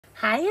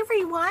Hi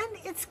everyone,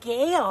 it's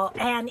Gail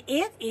and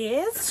it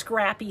is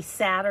Scrappy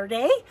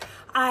Saturday.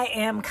 I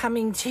am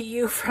coming to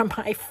you from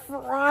my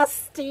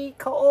frosty,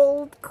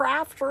 cold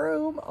craft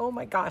room. Oh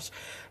my gosh,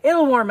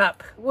 it'll warm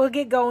up. We'll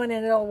get going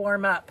and it'll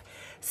warm up.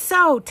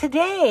 So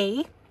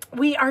today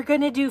we are going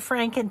to do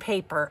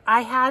FrankenPaper.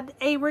 I had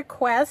a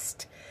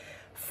request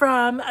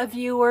from a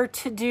viewer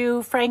to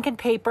do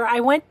FrankenPaper.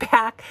 I went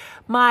back.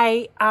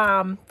 My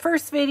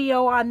first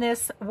video on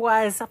this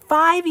was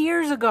 5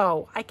 years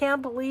ago. I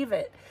can't believe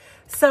it.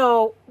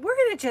 So we're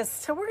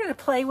gonna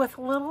play with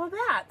a little of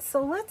that.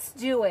 So let's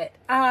do it.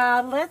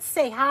 Let's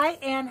say hi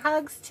and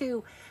hugs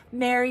to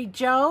Mary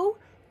Jo,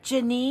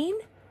 Janine,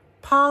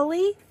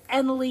 Polly,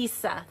 and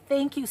Lisa.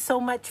 Thank you so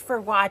much for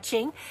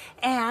watching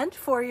and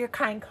for your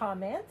kind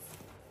comments.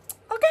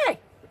 Okay,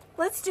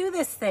 let's do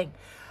this thing.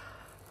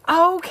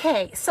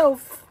 Okay, so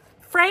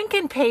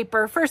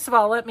FrankenPaper, first of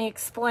all, let me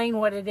explain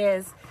what it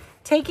is.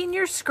 Taking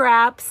your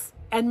scraps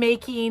and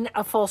making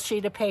a full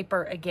sheet of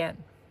paper again.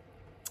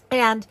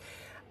 And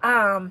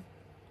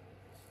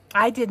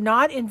I did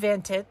not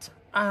invent it.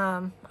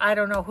 I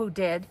don't know who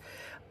did,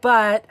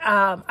 but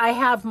I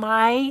have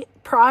my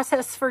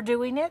process for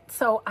doing it,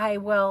 so I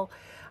will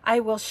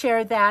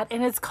share that.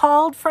 And it's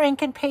called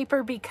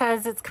FrankenPaper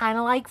because it's kind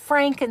of like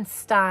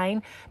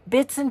Frankenstein,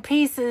 bits and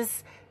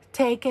pieces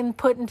taken,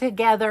 putting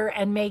together,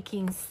 and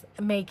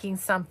making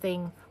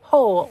something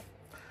whole,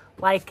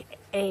 like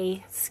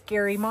a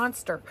scary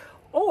monster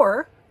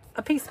or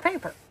a piece of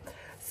paper.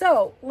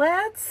 So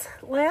let's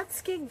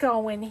get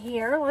going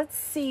here. Let's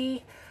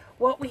see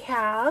what we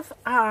have.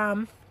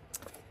 I'm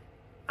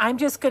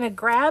just going to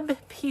grab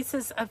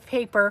pieces of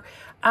paper.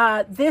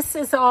 This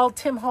is all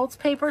Tim Holtz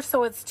paper,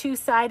 so it's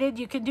two-sided.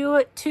 You can do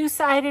it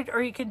two-sided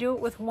or you can do it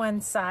with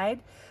one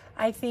side.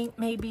 I think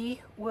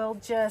maybe we'll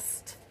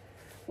just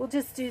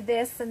do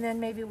this, and then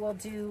maybe we'll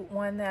do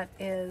one that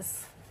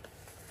is,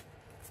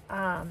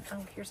 oh,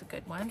 here's a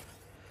good one.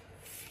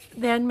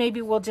 Then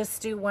maybe we'll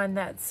just do one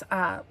that's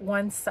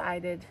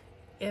one-sided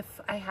if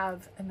I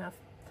have enough.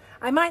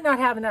 I might not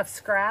have enough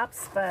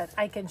scraps, but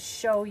I can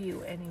show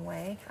you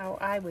anyway how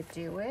I would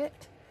do it.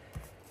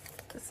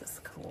 This is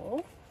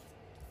cool.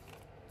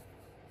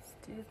 Let's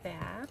do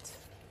that.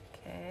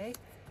 Okay.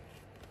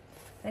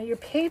 Now your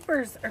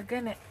papers are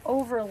going to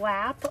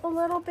overlap a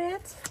little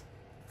bit,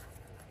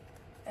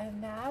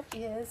 and that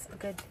is a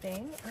good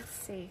thing. Let's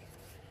see.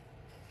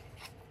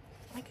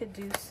 I could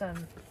do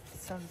some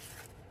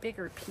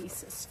bigger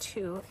pieces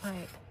too. It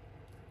might,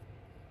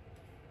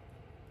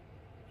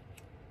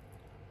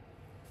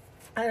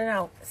 I don't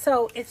know.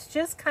 So it's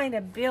just kind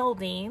of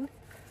building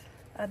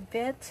a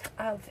bit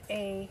of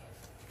a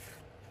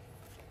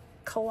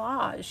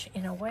collage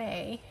in a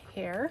way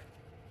here.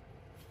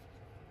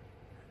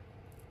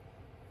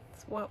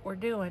 That's what we're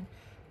doing.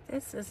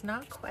 This is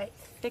not quite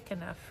thick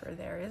enough for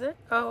there, is it?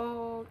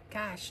 Oh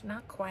gosh,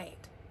 not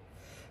quite.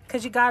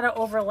 Because you got to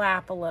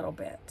overlap a little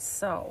bit.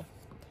 So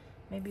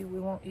maybe we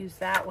won't use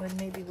that one.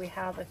 Maybe we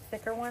have a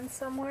thicker one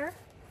somewhere.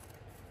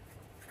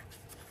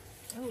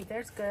 Oh,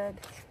 there's good.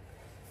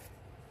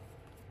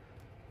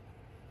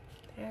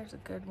 There's a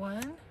good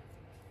one.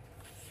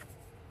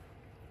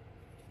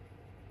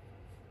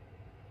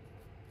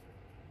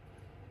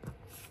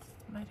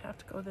 Might have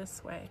to go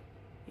this way.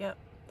 Yep.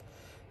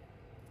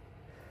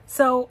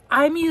 So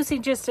I'm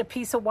using just a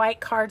piece of white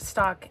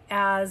cardstock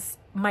as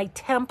my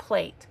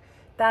template.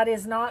 That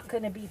is not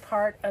going to be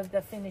part of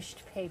the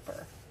finished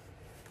paper.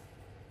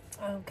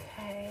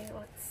 Okay,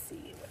 let's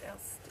see, what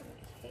else do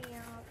we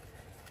have?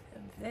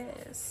 And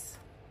this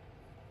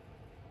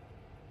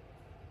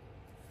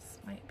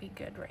might be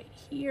good right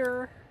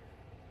here.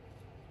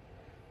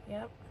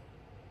 Yep.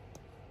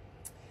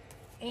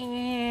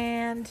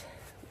 And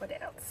what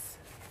else?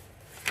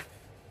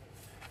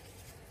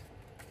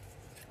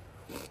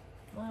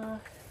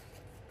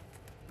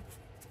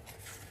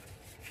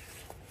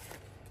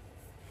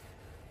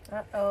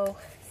 Uh-oh,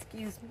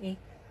 excuse me.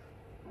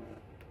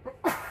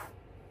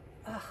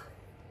 Ugh.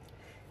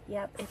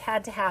 Yep, it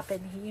had to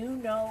happen. You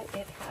know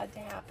it had to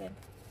happen.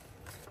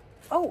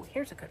 Oh,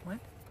 here's a good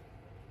one.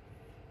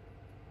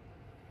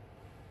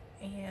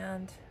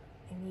 And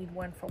I need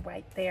one for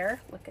white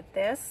there. Look at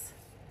this.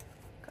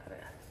 Got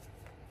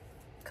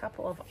a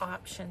couple of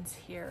options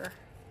here.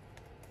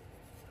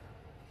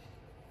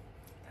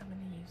 I'm going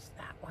to use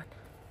that one.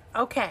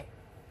 Okay,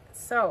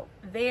 so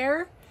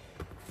there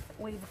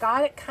we've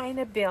got it kind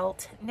of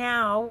built.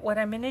 Now what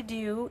I'm going to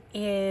do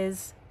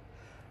is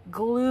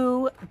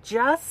glue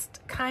just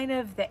kind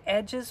of the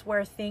edges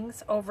where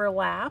things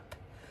overlap.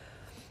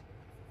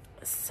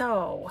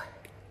 So,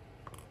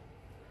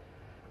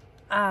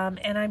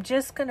 and I'm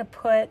just going to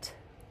put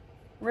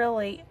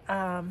really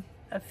a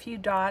few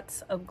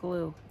dots of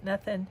glue.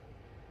 Nothing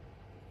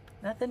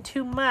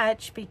too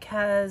much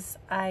because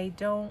I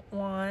don't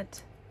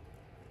want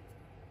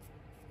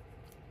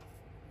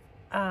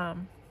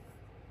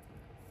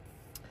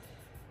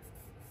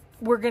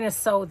we're going to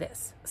sew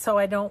this, so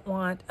I don't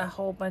want a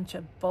whole bunch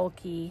of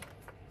bulky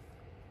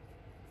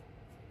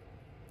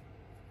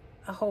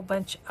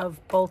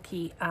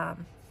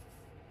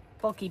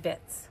bulky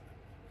bits.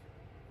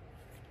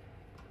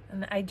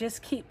 And I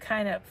just keep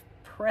kind of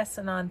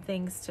pressing on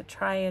things to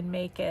try and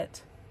make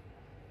it,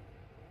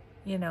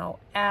 you know,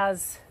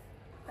 as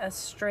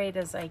straight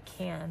as I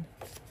can.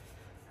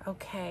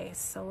 Okay,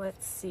 so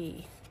let's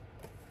see.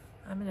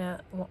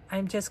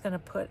 I'm just gonna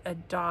put a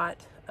dot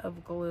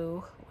of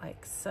glue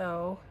like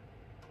so,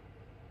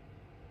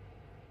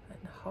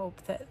 and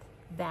hope that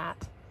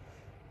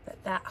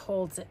that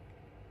holds it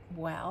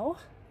well.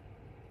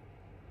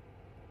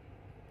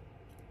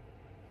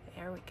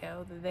 There we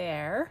go,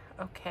 there.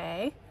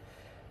 Okay.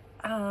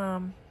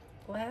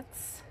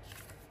 Let's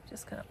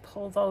just gonna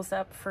pull those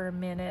up for a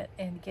minute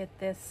and get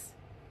this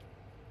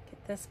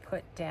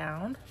put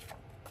down.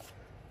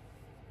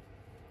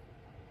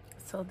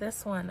 So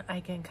this one I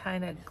can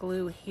kind of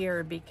glue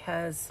here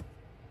because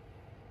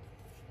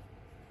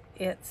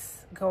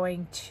it's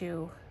going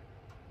to,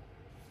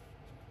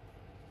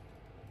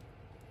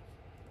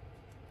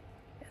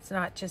 it's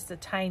not just a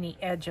tiny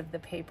edge of the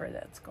paper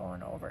that's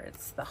going over,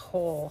 it's the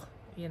whole,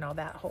 you know,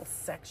 that whole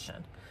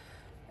section.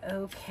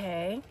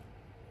 Okay.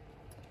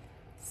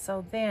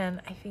 So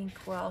then I think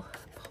we'll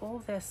pull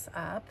this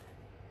up,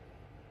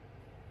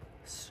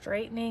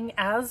 straightening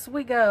as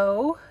we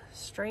go,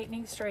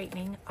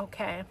 straightening.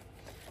 Okay.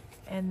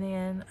 And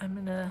then I'm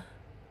gonna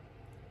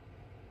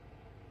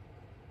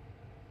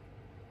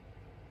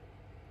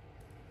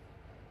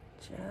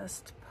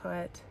just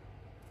put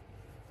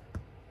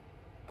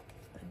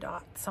the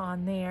dots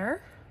on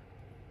there.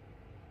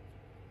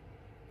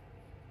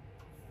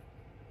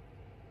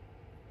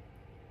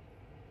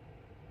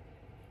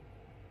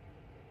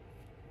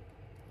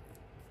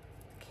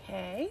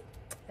 Okay,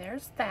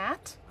 there's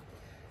that.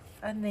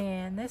 And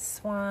then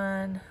this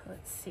one,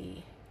 let's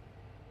see,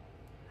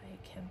 I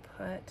can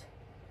put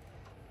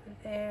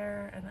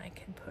there and I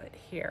can put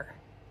here.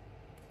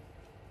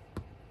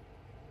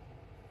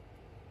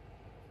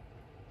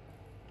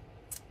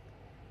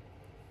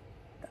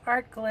 The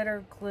art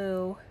glitter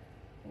glue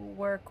will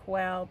work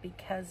well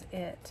because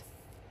it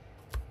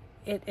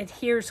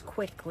adheres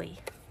quickly.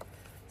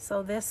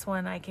 So this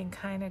one I can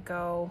kind of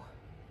go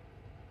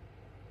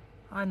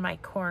on my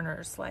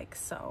corners like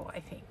so, I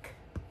think.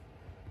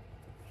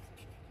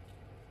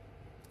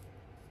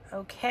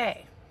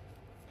 Okay,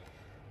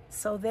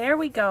 so there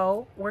we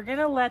go. We're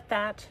gonna let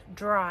that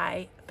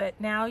dry, but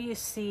now you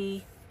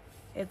see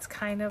it's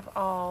kind of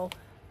all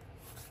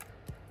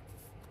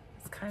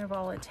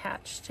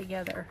attached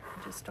together.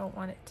 I just don't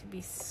want it to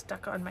be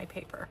stuck on my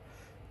paper.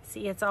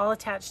 See, it's all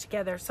attached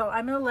together. So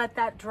I'm gonna let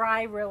that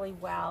dry really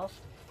well,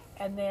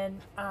 and then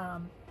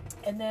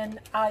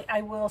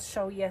I will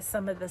show you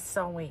some of the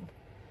sewing.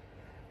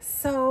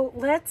 So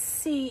let's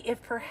see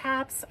if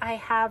perhaps I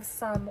have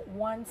some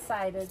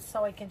one-sided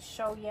so I can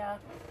show you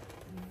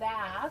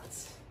that.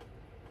 Let's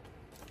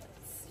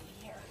see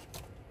here.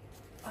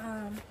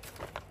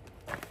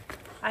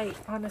 I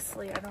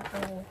honestly don't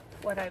know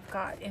what I've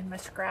got in my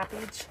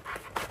scrappage.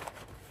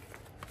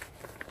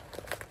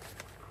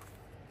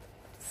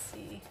 Let's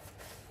see.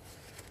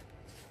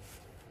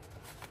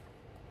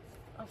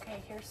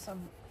 Okay, here's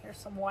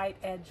some white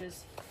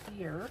edges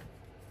here.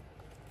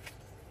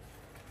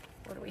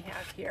 What do we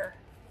have here?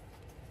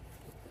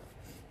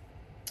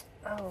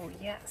 Oh,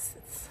 yes,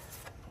 it's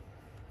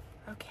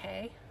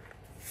okay.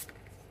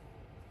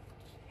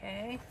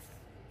 Okay.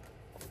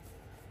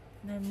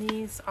 And then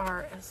these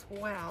are as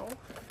well.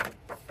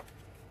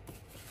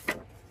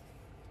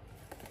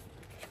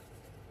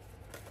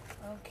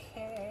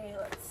 Okay,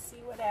 let's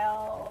see what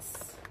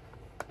else.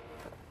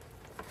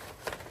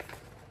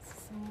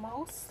 It's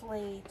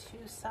mostly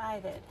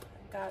two-sided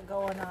I've got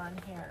going on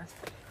here.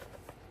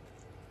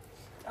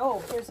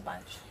 Oh, here's a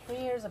bunch.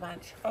 Here's a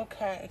bunch.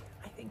 Okay,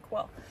 I think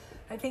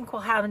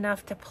we'll have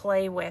enough to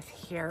play with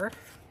here.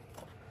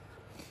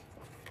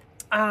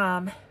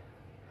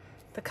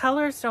 The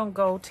colors don't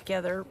go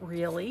together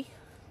really,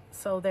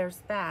 so there's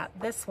that.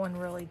 This one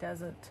really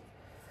doesn't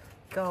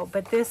go,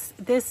 but this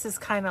is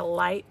kind of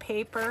light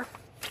paper,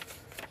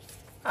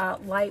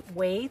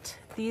 lightweight.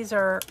 These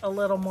are a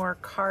little more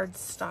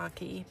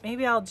cardstocky.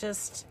 Maybe we'll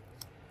just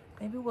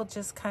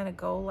kind of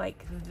go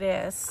like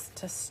this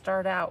to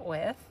start out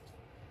with.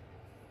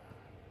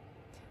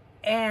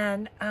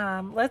 And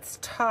let's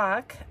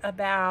talk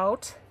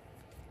about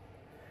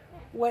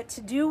what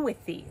to do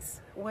with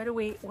these. What do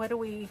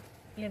we,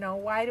 you know,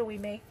 why do we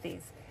make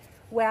these?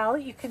 Well,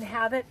 you can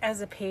have it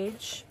as a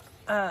page,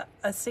 a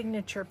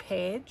signature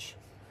page.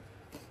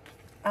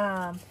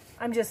 I'm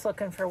just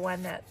looking for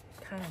one that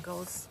kind of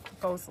goes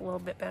a little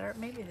bit better.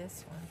 Maybe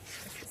this one.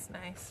 This is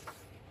nice.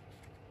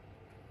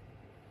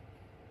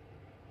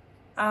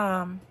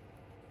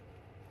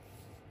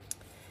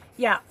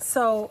 Yeah,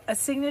 so a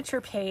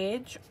signature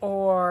page,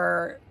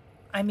 or,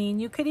 I mean,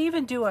 you could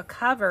even do a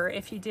cover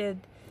if you did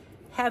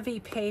heavy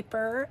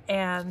paper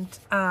and,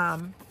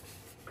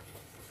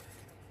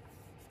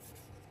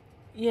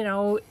 you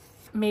know,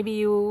 maybe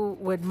you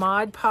would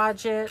Mod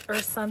Podge it or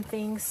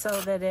something so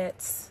that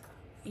it's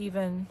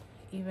even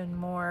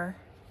more,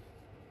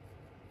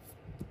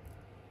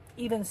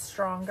 even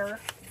stronger,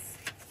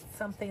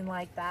 something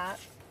like that.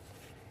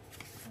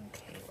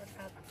 Okay, what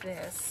about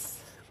this?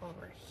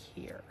 over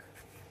here.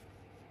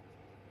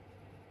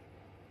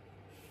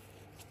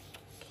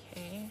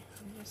 Okay,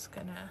 I'm just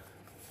gonna,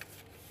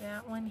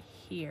 that one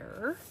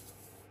here.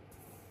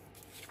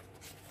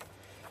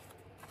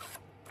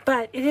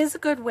 But it is a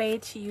good way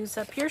to use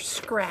up your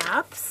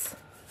scraps.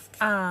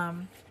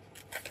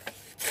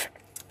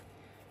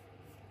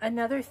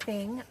 Another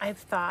thing I've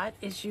thought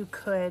is you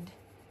could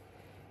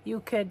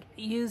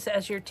use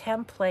as your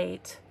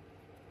template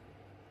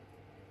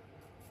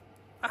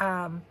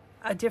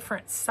a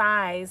different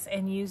size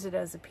and use it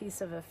as a piece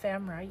of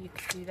ephemera. You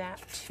could do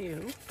that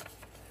too.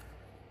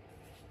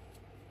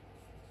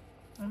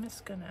 I'm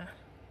just gonna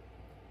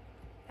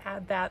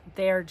add that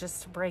there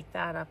just to break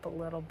that up a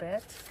little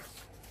bit.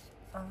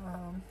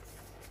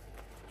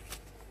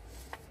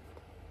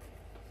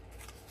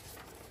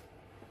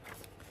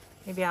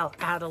 Maybe I'll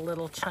add a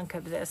little chunk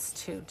of this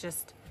too,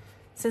 just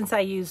since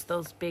I use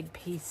those big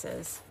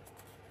pieces.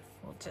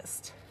 We'll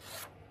just,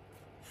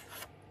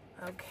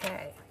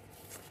 okay.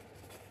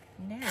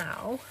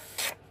 Now,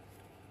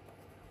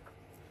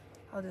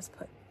 I'll just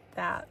put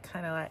that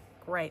kind of like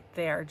right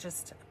there,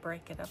 just to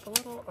break it up a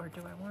little, or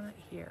do I want it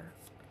here?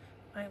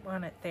 I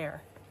want it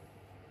there.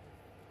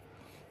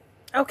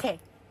 Okay,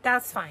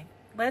 that's fine.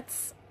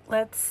 Let's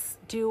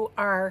do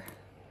our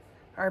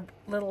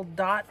little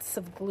dots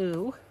of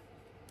glue.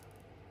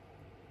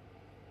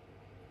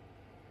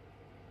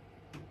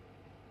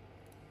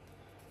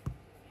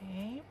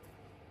 Okay.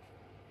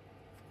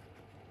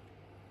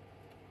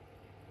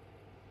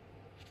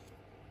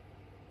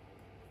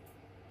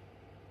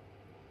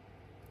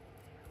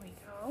 There we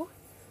go.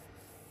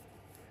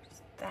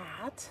 There's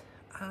that.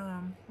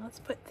 Let's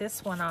put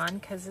this one on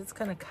because it's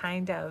going to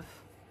kind of,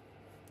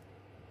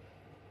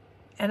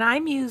 and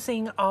I'm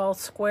using all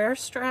square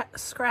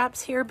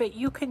scraps here, but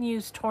you can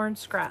use torn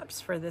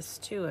scraps for this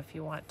too if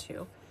you want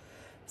to.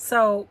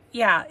 So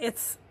yeah,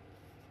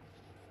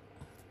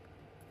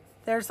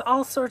 there's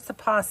all sorts of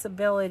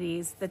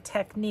possibilities. The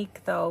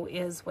technique though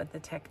is what the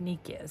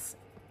technique is,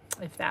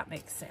 if that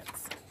makes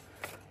sense.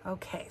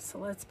 Okay, so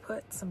let's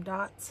put some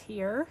dots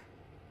here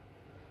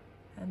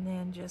and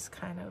then just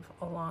kind of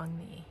along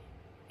the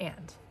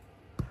end,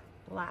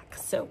 like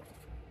so.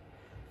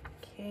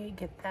 Okay,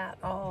 get that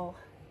all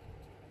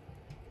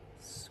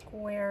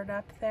squared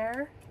up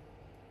there.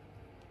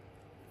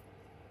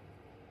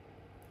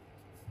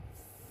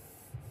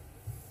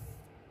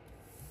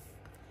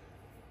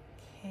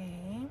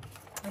 Okay,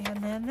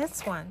 and then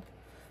this one.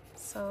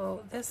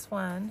 So this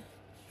one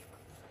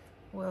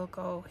will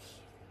go,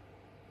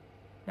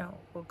 no,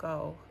 we'll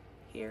go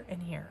here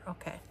and here.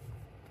 Okay.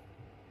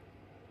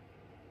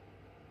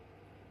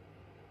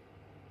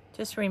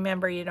 Just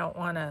remember you don't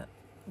want to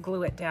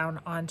glue it down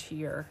onto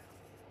your,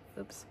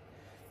 oops.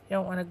 You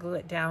don't want to glue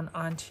it down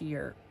onto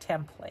your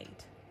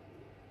template.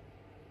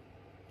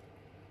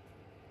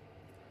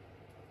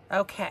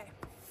 Okay.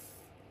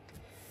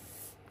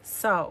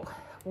 So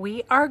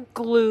we are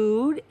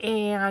glued,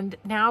 and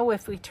now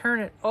if we turn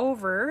it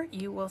over,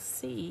 you will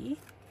see,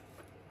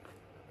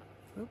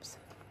 oops.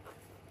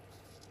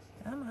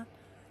 Come on.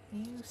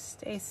 You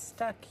stay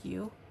stuck,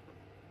 you.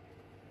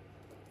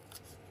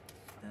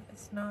 That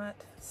is not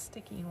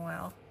sticking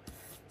well.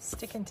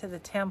 Sticking to the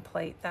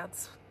template,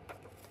 that's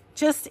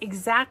just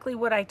exactly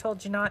what I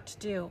told you not to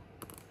do.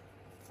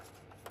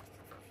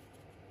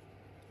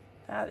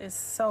 That is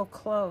so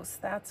close,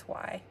 that's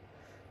why.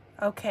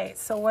 Okay,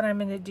 so what I'm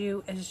going to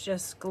do is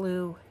just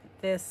glue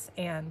this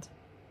end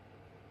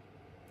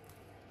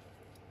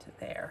to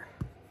there.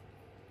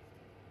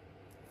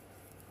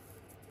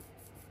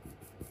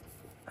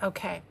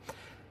 Okay.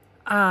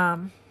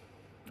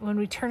 When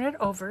we turn it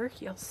over,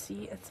 you'll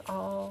see it's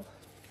all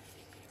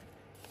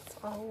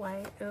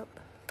white. Oop.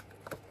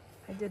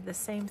 I did the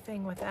same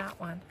thing with that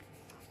one.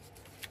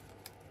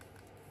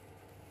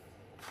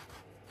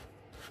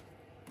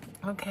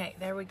 Okay,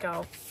 there we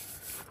go.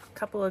 A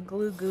couple of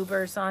glue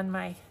goobers on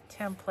my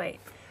template.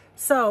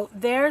 So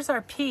there's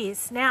our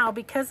piece. Now,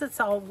 because it's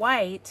all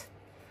white,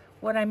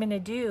 what I'm going to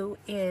do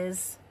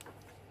is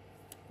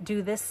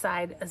do this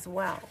side as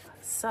well.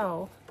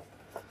 So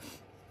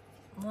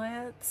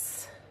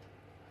let's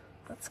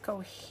go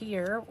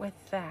here with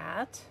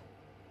that.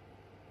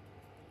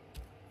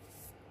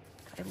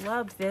 I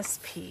love this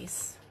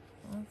piece.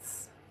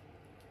 Let's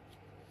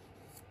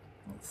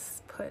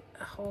put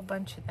a whole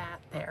bunch of that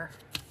there.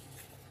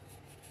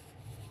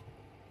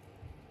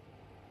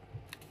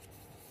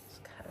 Let's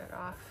cut it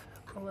off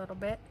a little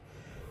bit.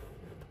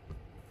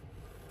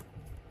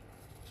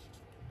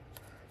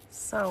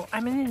 So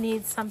I'm going to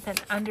need something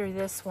under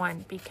this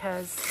one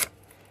because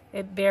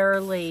it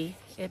barely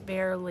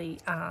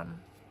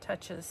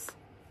touches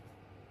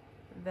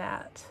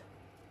that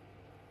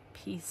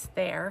piece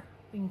there.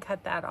 We can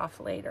cut that off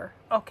later.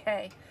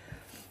 Okay.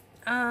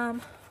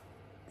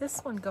 This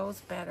one goes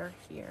better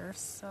here,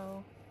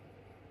 so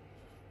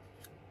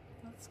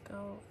let's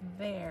go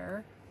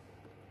there.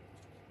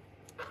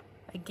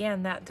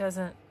 Again, that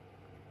doesn't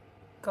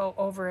go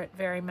over it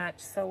very much,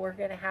 so we're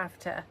going to have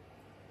to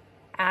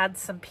add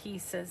some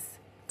pieces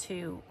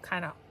to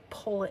kind of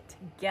pull it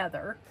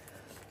together.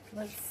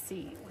 let's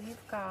see,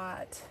 we've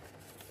got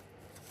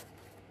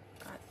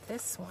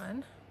this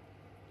one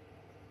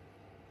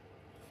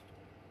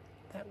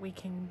that we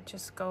can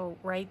just go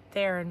right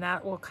there, and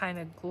that will kind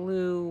of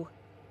glue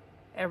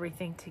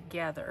everything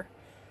together.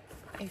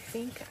 I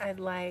think I'd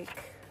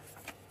like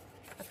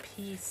a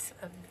piece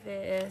of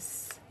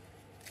this.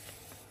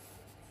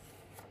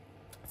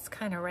 It's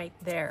kind of right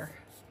there.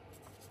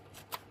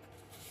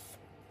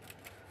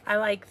 I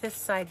like this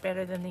side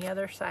better than the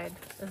other side.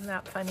 Isn't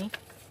that funny?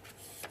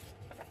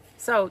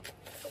 So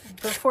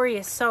before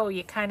you sew,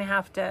 you kind of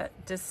have to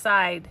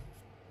decide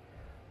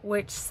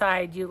which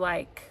side you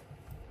like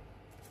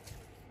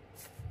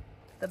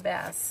the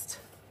best.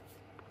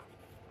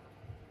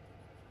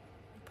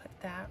 Put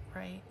that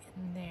right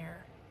in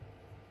there,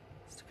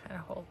 just to kind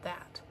of hold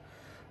that.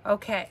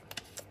 Okay,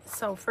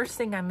 so first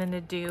thing I'm going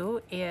to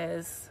do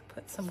is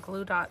put some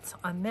glue dots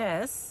on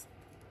this.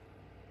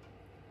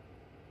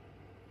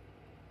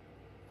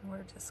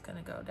 We're just going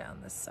to go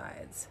down the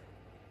sides.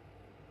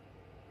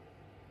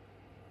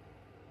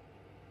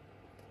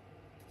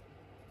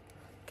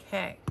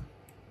 Okay.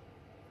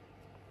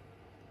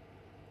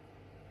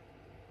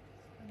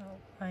 And I'll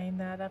line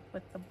that up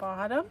with the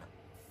bottom.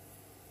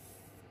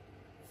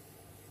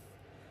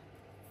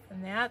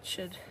 And that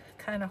should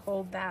kind of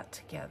hold that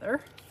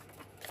together.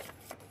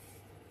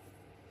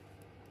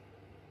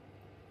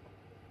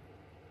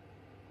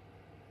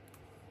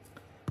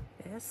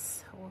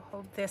 This will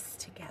hold this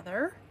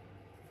together.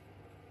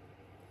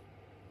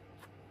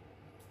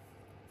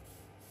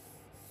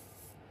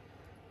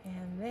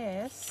 And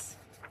this,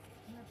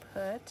 I'm going to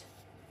put,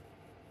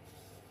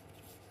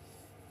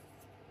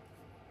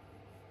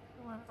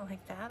 I want it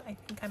like that. I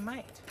think I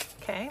might.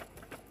 Okay.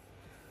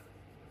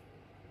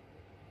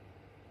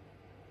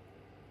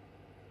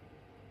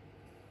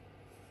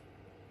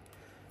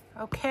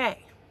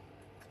 Okay.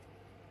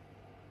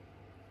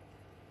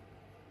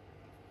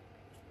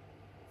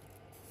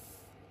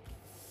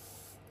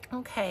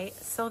 Okay,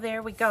 so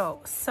there we go.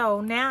 So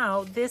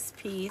now this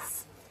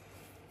piece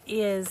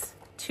is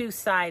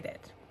two-sided.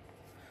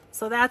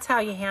 So that's how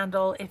you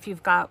handle if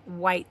you've got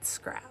white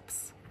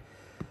scraps.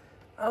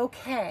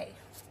 Okay.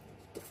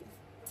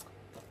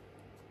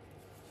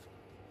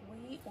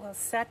 We will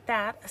set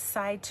that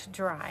aside to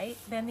dry.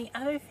 Then the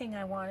other thing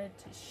I wanted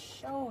to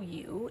show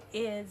you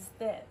is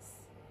this.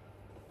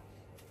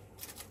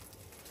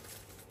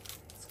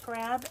 Let's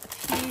grab a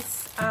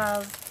piece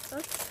of,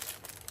 oops,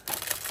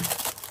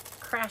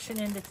 crashing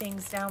into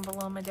things down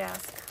below my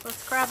desk.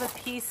 Let's grab a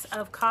piece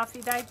of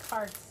coffee dyed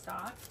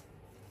cardstock.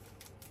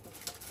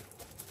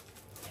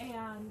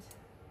 And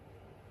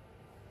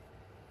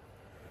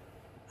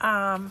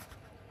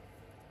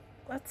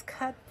let's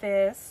cut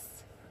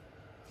this.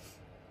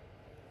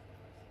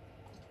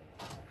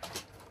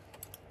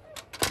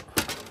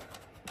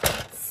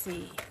 Let's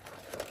see.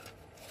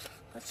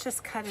 Let's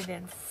just cut it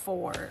in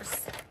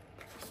 4s.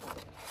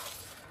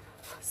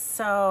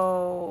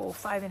 So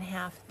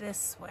 5.5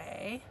 this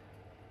way.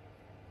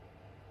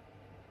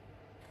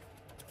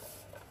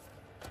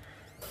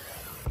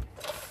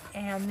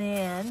 And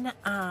then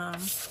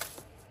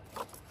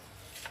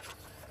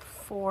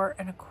 4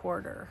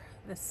 1/4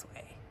 this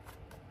way.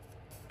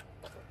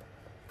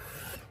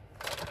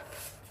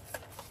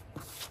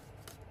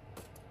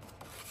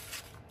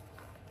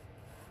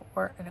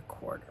 Four and a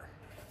quarter.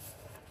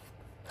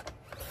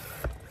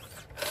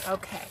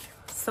 Okay,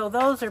 so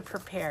those are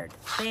prepared.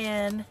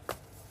 Then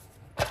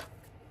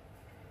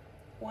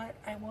what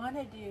I want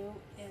to do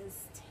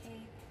is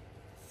take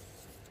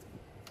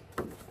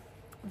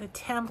the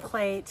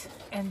template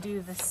and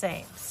do the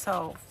same.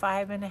 So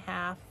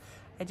 5.5.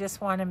 I just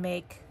want to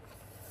make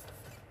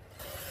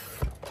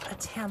a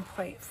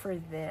template for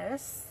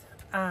this,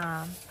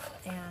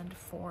 and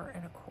 4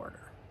 1/4.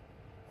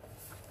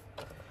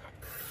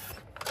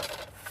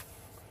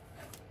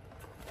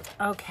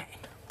 Okay.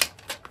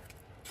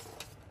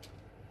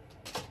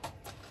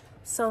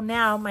 So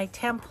now my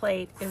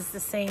template is the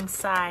same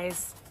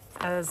size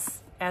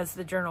as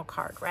the journal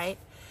card, right?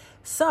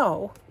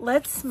 So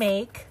let's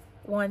make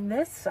one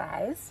this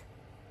size.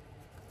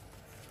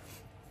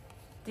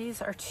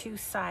 These are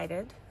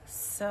two-sided,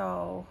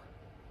 so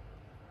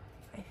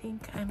I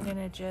think I'm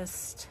gonna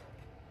just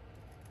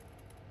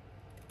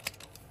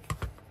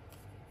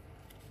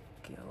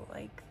go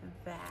like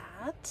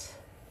that.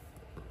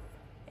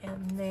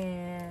 And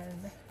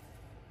then,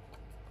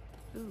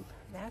 ooh,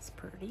 that's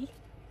pretty.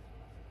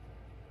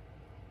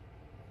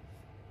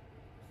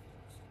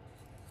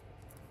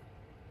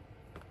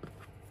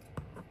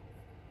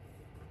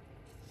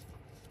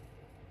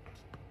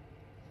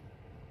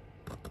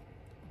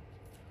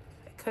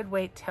 I could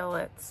wait till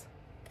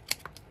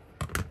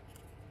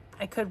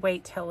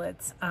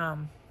it's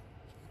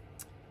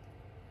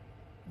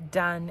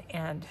done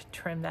and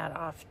trim that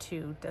off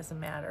too. Doesn't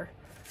matter.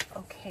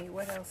 Okay,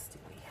 what else do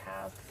we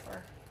have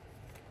for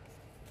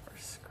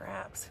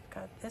scraps? We've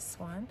got this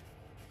one.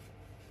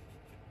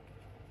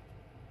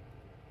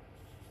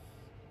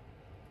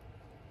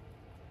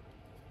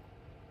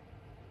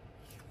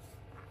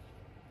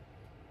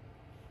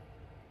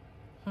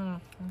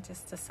 I'm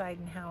just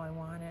deciding how I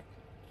want it.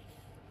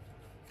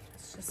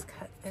 let's just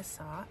cut this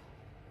off.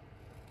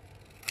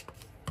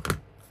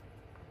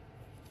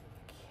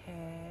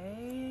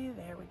 Okay,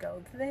 there we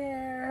go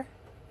there.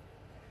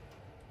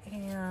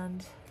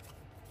 And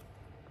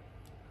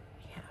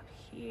we have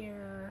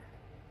here.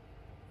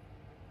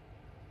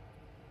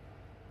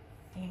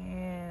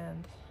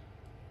 And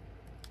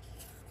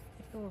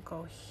maybe we'll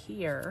go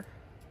here.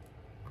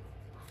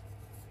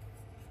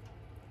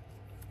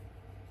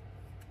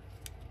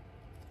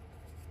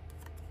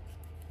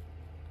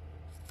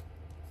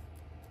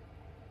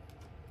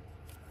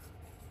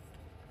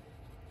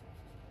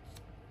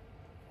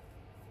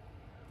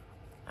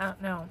 I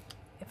don't know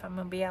if I'm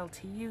going to be able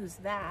to use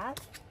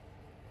that.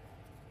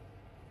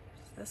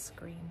 There's this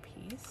green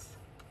piece.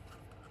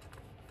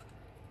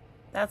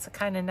 That's a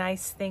kind of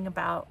nice thing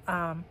about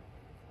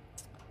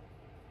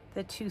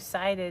the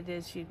two-sided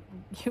is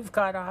you've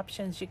got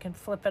options. You can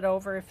flip it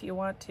over if you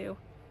want to.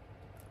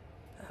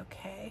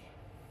 Okay.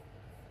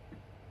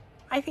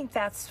 I think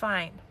that's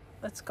fine.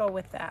 Let's go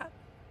with that.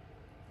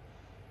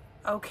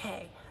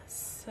 Okay,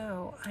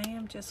 so I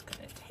am just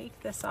going to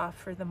take this off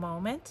for the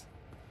moment.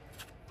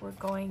 We're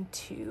going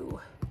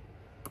to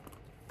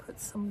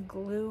put some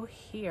glue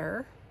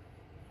here.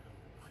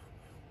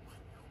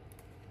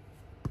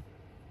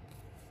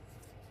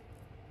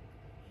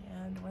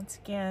 And once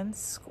again,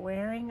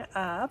 squaring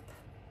up.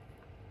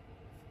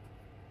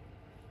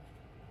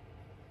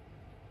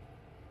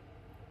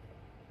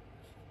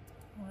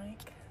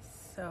 Like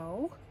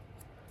so.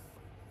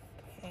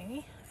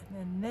 Okay, and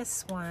then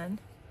this one,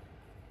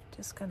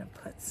 just gonna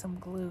put some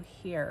glue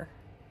here.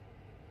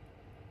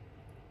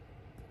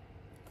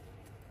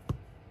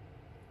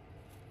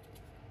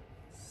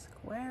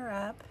 Square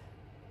up.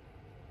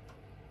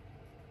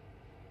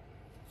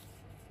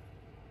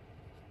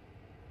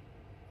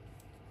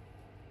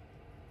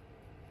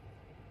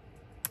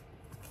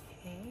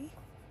 Okay,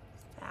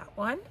 that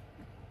one.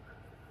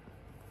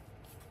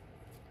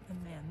 And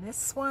then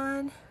this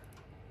one.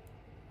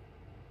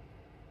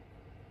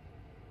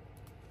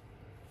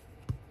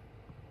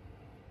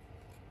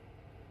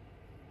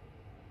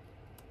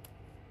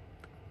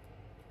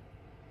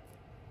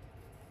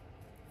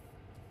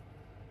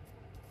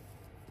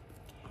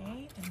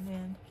 Okay, and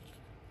then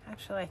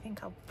actually I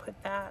think I'll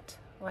put that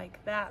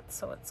like that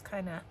so it's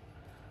kind of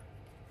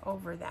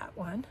over that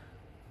one.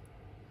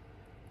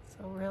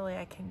 So really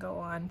I can go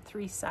on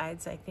 3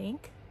 sides, I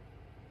think.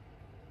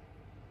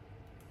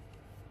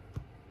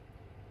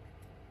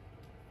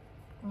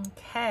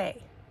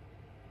 Okay.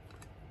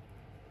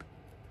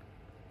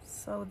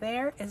 So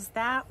there is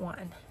that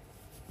one.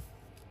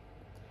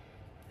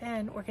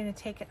 Then we're going to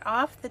take it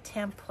off the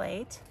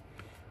template.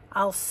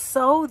 I'll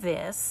sew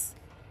this,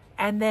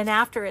 and then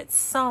after it's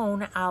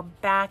sewn, I'll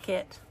back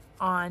it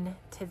on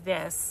to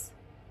this,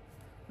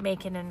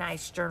 making a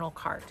nice journal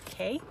card,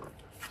 okay?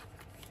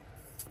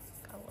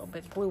 Got a little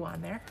bit of glue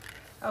on there.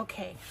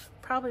 Okay,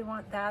 probably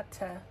want that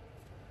to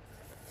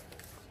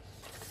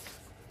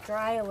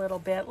dry a little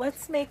bit.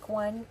 Let's make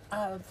one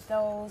of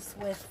those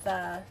with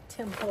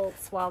Tim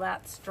Holtz while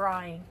that's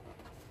drying.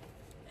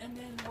 And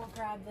then we'll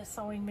grab the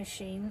sewing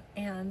machine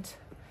and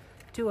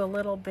do a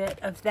little bit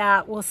of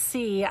that. We'll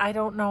see. I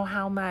don't know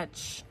how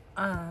much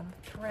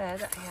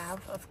thread I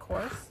have, of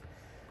course,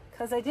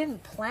 because I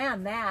didn't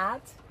plan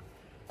that.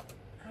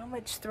 How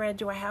much thread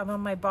do I have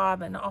on my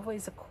bobbin?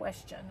 Always a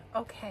question.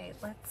 Okay,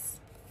 let's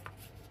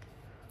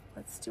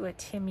do a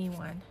Timmy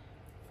one.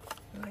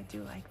 What do I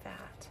do like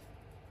that?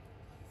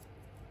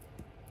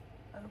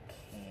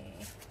 Okay,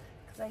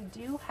 because I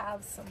do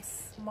have some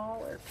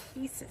smaller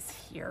pieces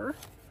here.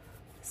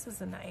 This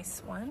is a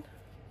nice one.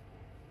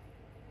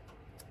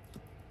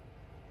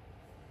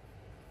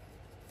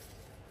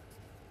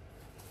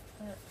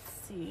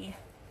 Let's see.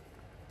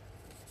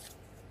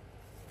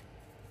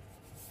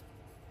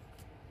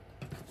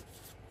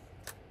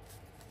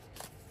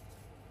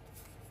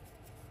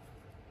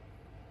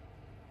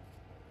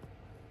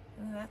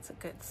 And that's a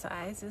good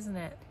size, isn't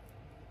it?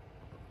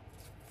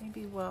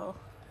 Maybe we'll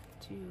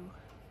do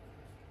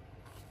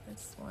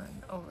this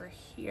one over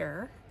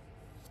here.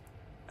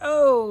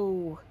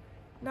 Oh,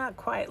 not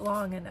quite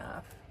long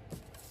enough.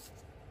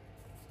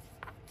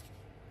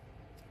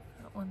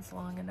 That one's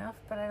long enough,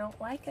 but I don't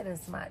like it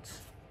as much.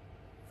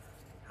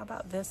 How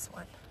about this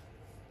one?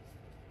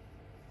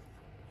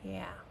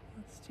 Yeah,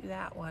 let's do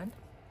that one.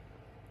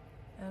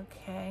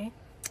 Okay,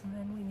 and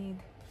then we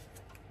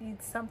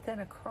need something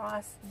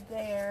across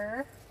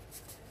there. Let's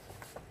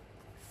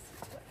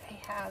see what I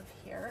have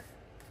here.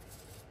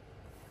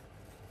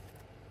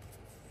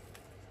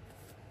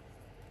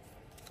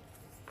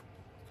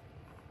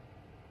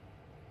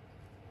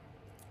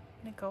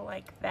 I'm gonna go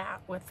like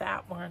that with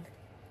that one.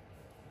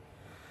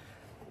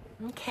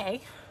 Okay,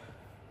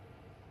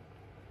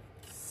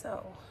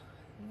 so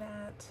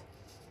that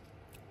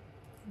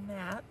and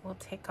that we'll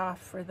take off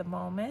for the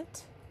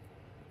moment.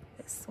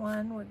 This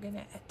one we're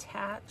gonna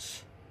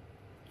attach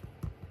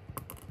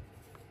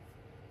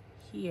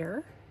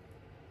here.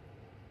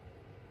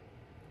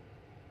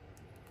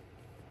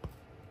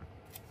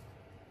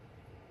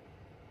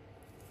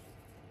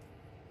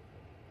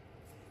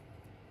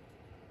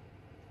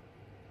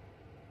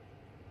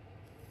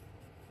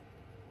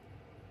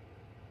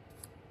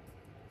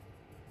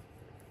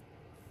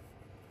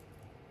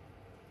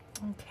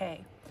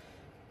 Okay.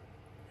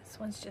 This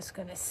one's just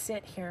going to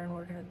sit here and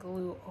we're going to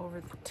glue over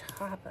the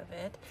top of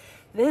it.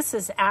 This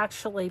is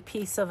actually a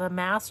piece of a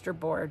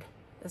masterboard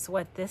is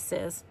what this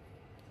is.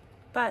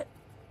 But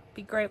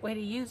be a great way to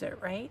use it,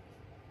 right?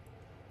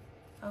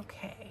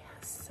 Okay,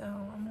 so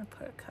I'm going to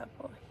put a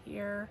couple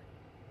here.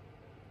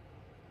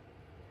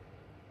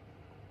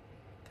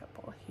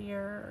 Couple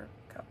here,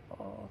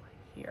 couple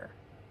here.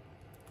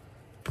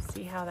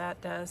 See how that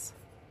does.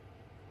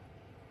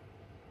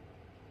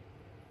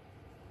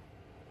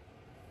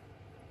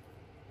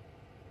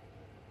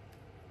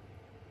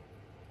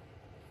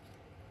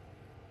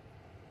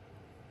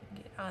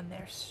 Get on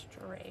there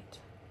straight.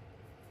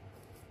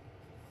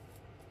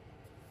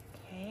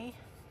 Okay.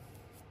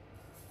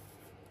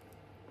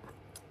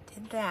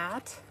 Did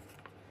that.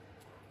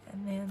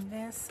 And then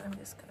this, I'm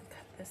just going to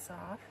cut this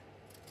off.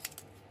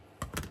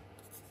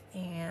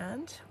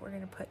 And we're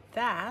going to put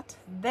that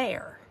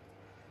there.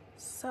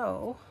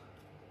 So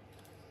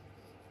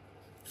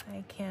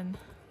I can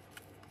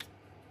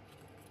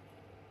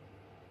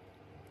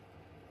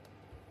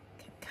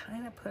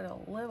kind of put a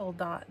little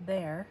dot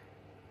there.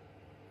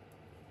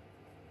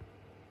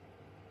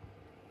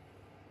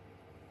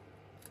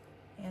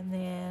 And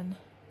then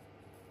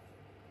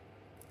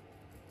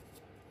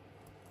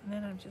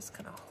I'm just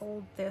going to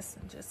hold this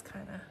and just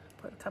kind of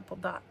put a couple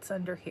dots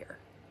under here.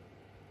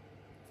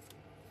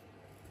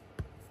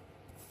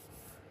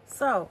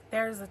 So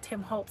there's a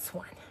Tim Holtz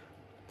one.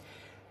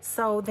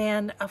 So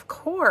then, of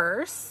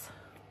course,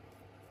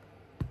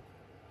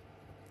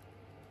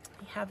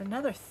 we have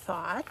another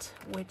thought,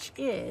 which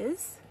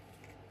is,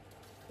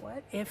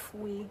 what if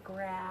we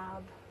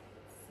grab,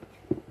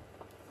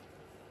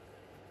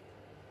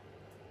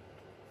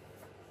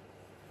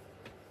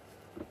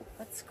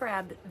 let's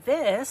grab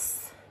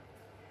this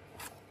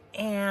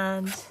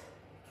and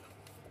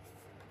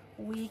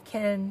we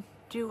can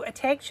do a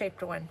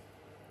tag-shaped one.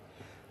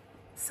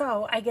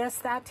 So I guess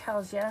that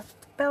tells you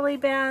belly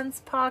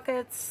bands,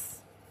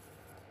 pockets,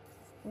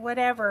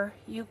 whatever.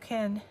 You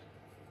can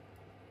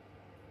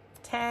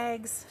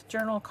tags,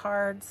 journal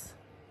cards,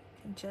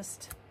 and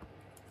just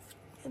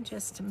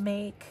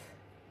make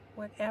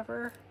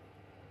whatever.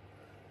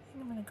 I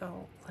think I'm gonna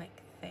go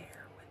like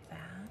there with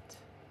that.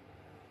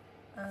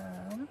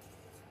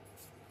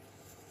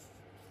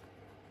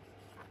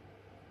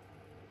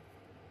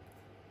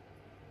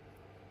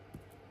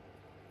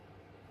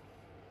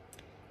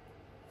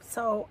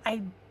 So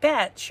I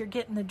bet you're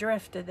getting the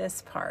drift of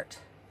this part.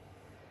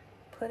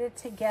 Put it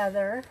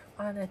together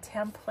on a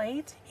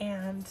template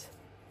and,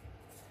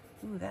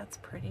 ooh, that's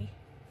pretty.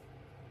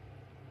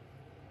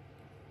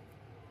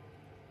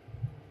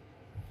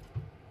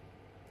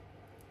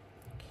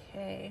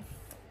 Okay,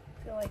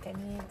 I feel like I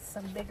need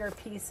some bigger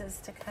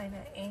pieces to kind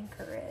of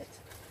anchor it.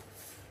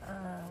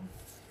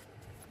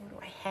 What do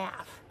I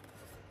have?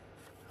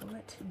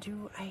 What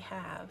do I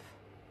have?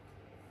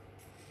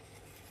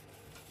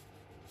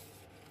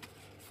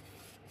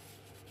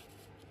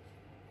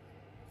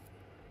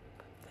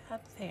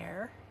 Up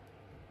there,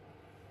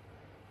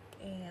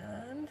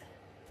 and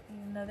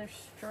another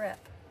strip.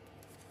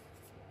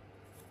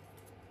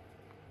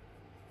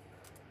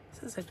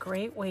 This is a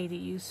great way to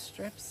use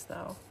strips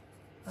though.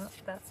 Oh,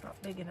 that's not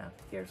big enough.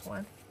 Here's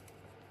one,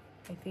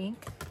 I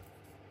think.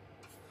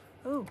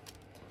 Ooh,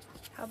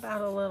 how about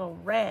a little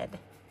red?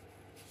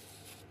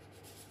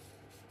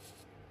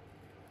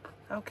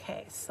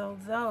 Okay, so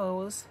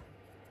those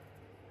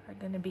are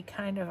going to be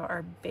kind of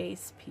our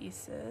base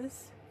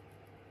pieces.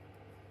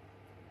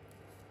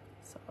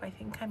 So I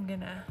think I'm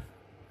gonna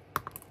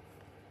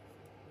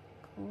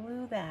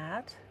glue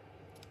that.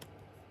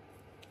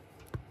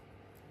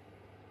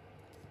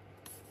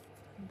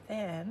 And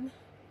then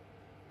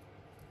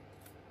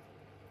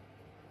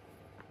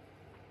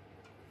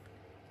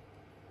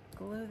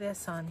glue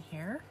this on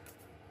here.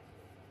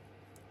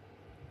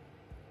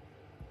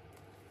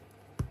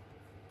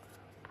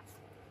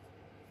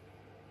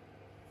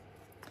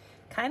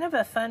 Kind of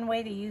a fun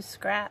way to use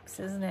scraps,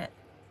 isn't it?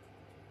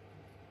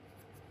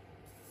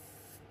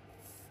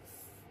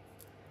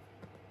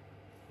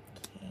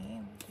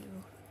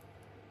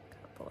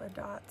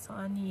 Dots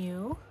on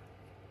you.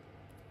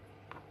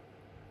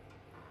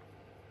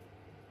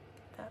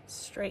 Get that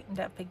straightened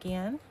up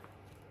again.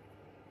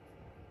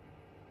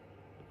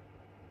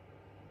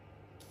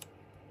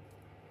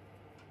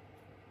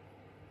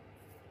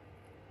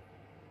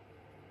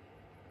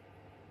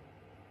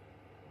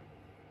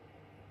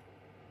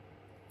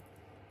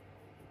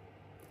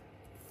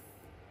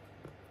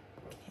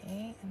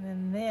 Okay, and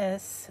then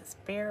this is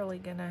barely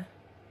gonna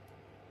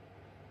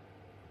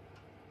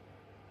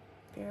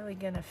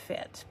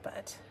fit,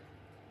 but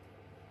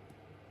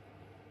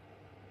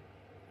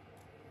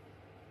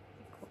I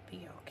think we'll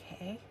be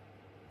okay.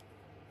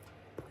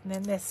 And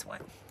then this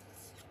one.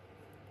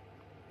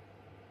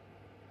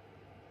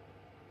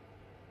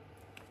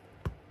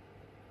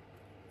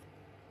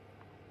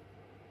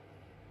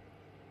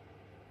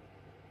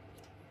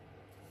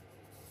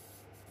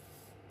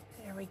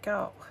 There we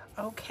go.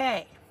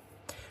 Okay.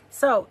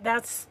 So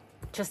that's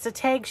just a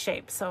tag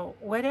shape. So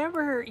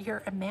whatever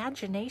your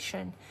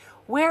imagination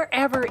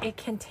wherever it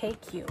can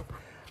take you.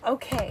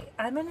 Okay,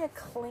 I'm going to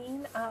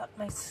clean up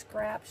my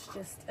scraps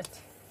just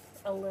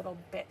a little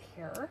bit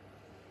here.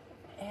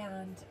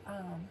 And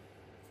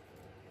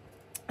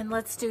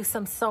let's do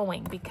some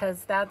sewing,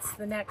 because that's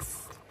the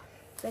next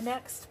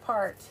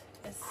part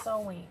is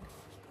sewing.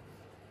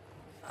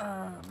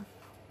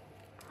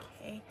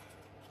 Okay.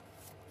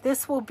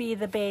 This will be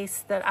the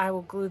base that I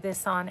will glue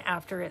this on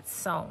after it's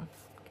sewn.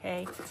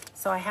 Okay,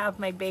 so I have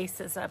my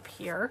bases up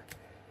here.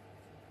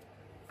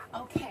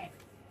 Okay.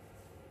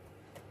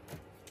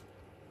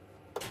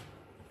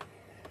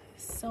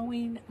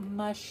 Sewing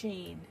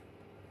machine.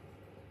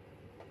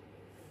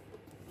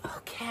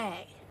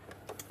 Okay.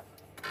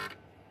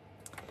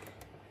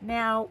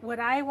 Now, what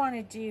I want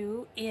to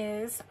do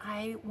is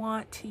I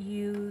want to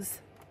use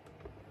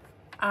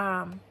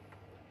a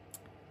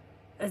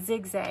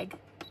zigzag.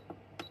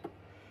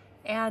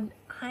 And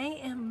I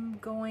am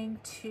going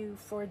to,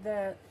 for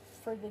the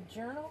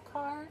journal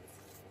cards,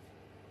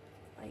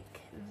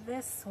 like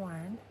this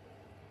one.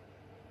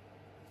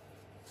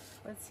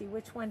 Let's see,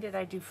 which one did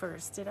I do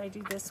first? Did I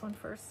do this one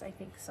first? I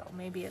think so.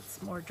 Maybe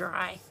it's more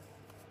dry.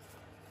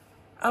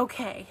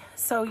 Okay,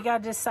 so you got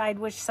to decide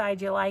which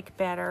side you like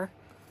better.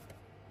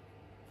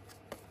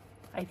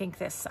 I think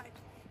this side.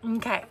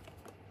 Okay.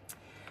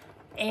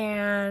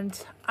 And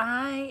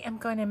I am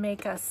going to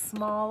make a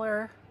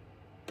smaller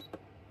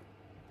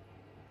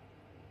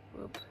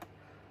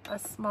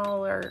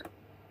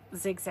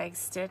zigzag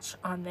stitch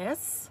on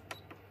this.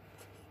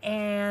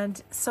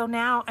 And so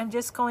now I'm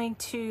just going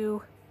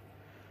to,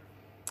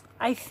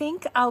 I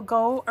think I'll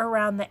go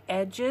around the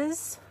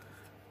edges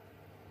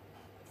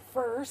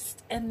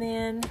first, and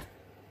then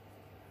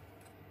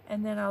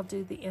I'll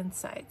do the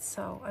inside.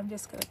 So I'm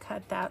just going to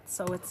cut that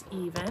so it's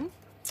even.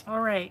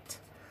 All right,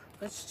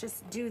 let's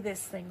just do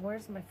this thing.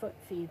 Where's my foot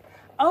feed?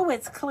 Oh,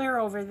 it's clear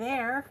over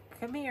there.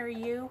 Come here,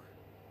 you.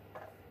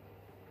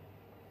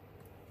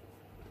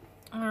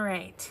 All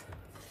right,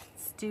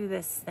 let's do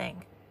this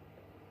thing.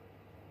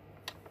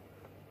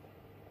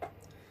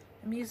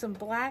 I'm using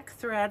black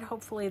thread.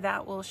 Hopefully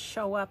that will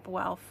show up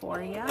well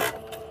for you.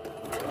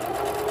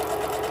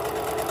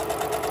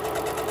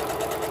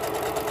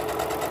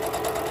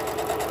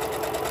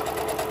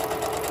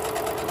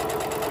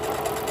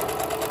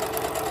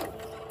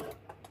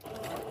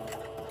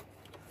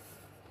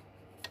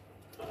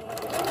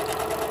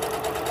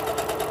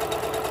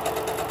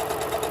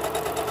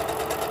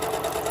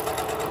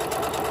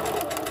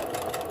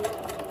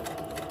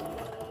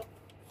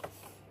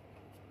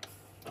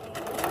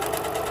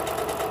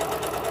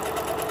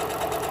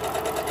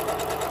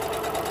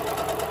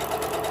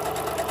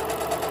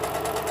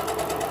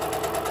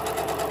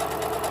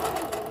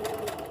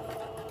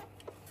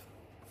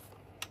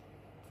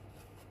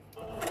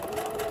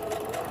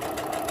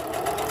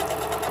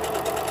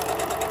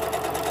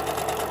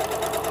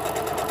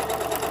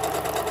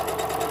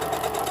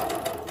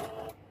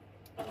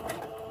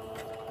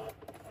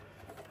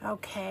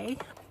 Okay,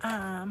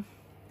 and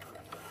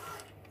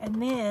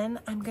then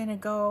I'm gonna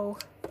go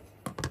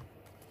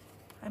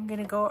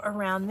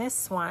around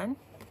this one.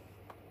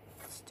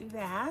 Let's do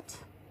that.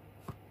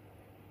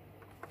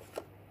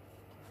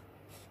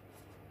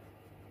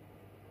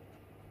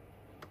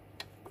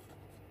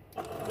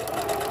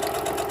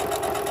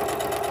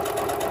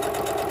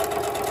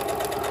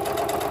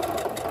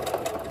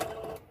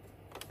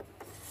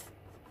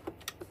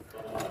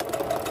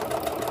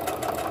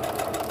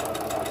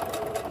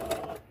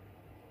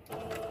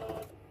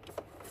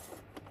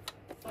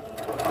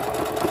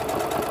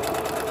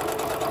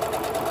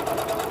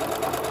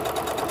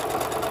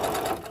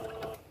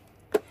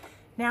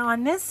 Now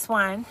on this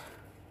one,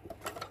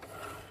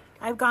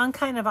 I've gone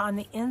kind of on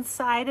the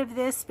inside of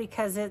this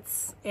because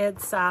it's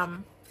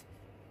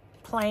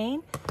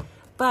plain,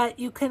 but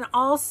you can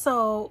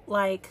also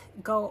like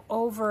go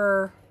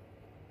over,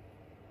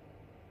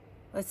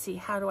 let's see,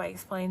 how do I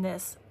explain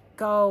this?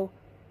 Go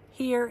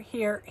here,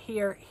 here,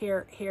 here,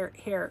 here, here,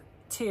 here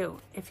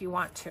too, if you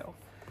want to.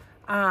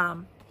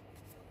 And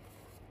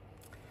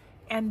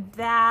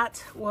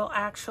that will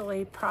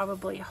actually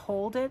probably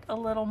hold it a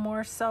little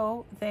more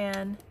so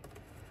than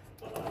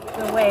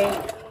the way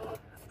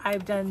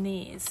I've done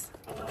these.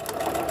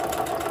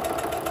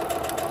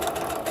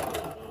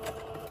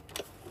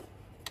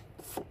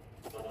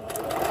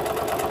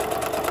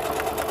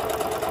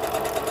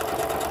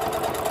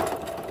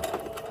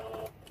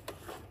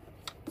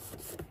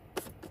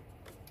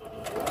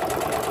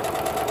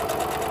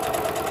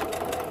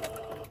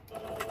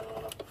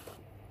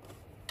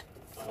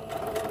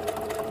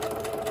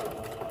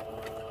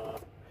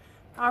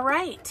 All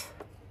right.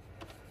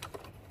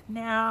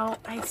 Now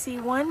I see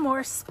one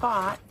more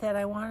spot that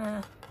I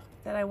wanna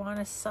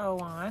sew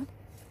on,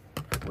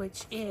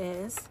 which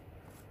is,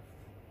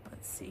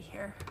 let's see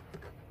here.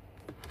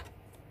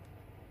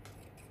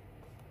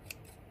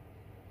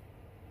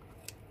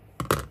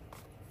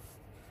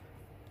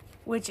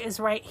 Which is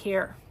right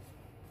here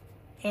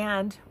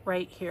and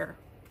right here.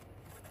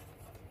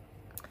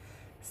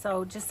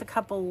 So just a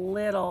couple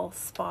little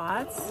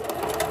spots.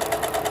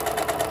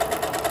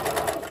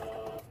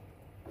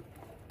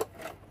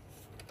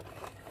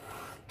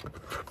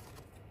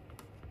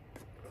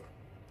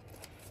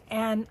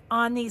 And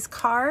on these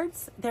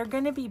cards, they're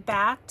going to be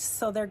backed,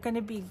 so they're going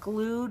to be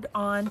glued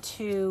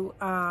onto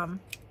the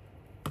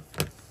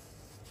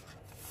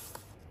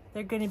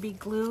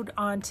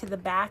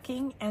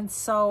backing, and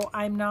so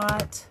I'm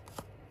not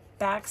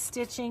back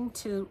stitching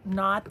to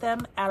knot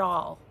them at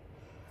all,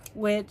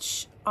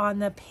 which on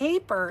the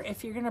paper,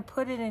 if you're going to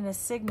put it in a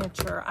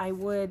signature, I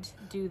would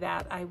do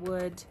that. I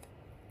would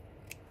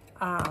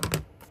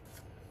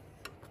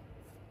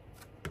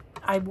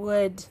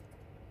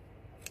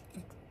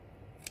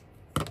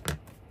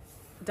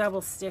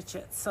double stitch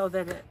it so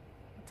that it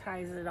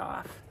ties it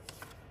off,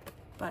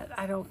 but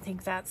I don't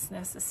think that's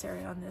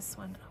necessary on this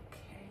one.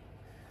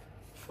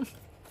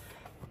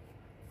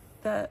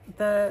 Okay.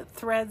 The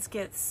threads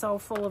get so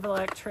full of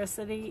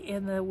electricity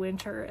in the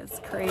winter, it's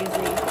crazy.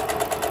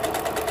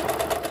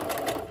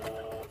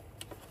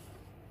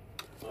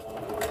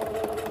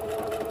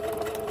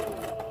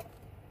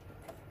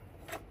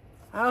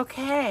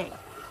 Okay,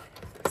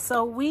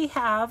 so we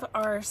have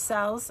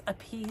ourselves a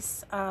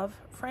piece of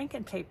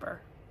FrankenPaper.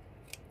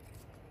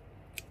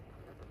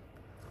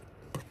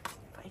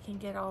 If I can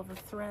get all the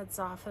threads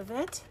off of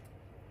it.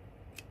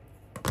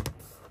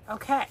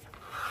 Okay.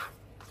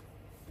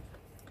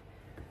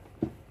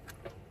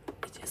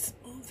 Just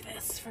move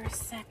this for a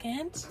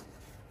second.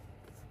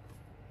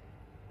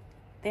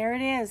 There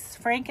it is,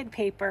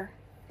 FrankenPaper.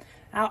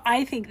 Now,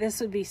 I think this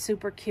would be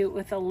super cute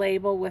with a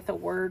label with a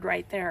word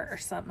right there or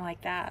something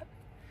like that.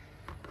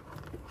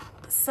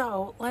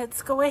 So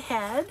let's go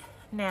ahead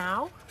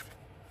now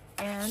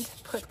and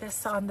put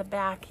this on the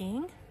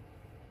backing.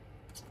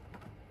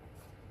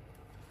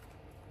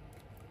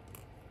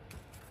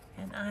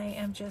 And I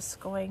am just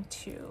going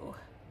to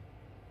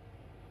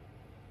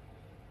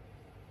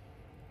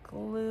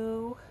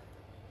glue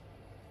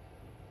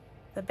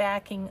the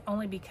backing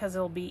only because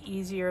it'll be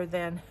easier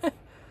than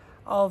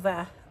all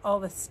the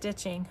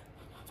stitching.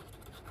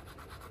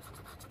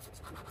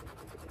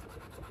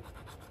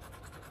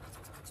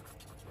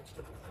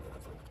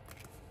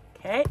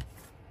 Okay.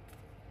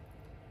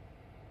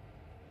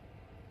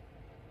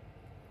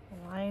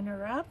 Line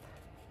her up.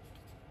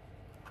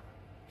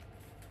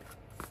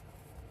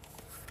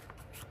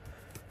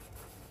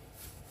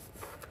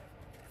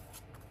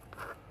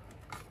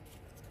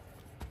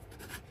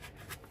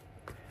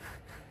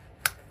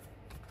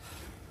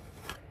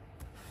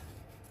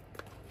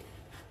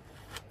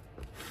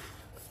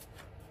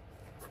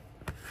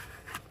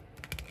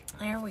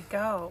 There we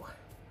go.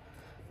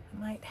 I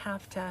might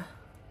have to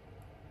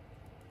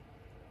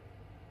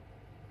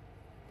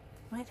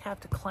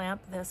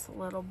clamp this a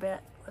little bit.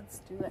 Let's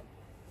do it.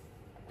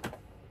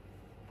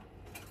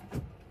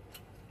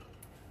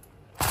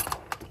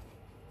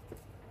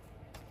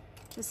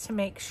 Just to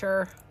make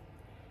sure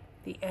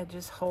the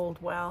edges hold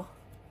well.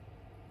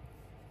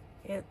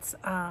 It's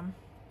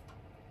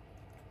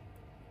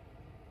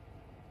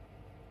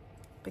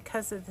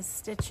because of the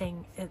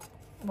stitching, it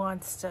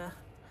wants to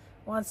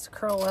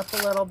curl up a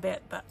little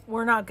bit, but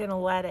we're not going to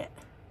let it.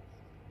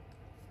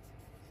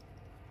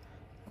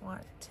 I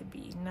want it to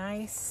be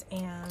nice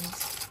and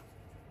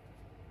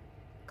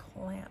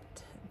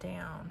clamped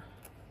down.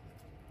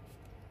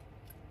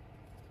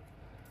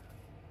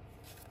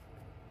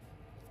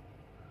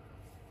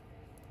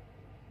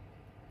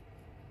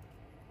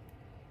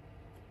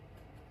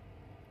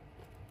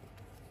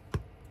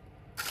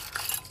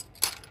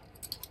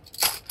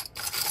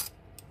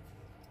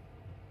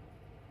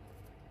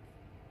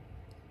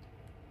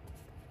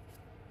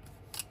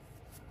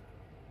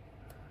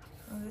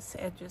 This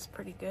edge is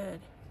pretty good.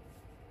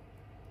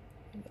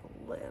 Maybe a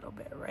little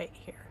bit right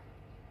here.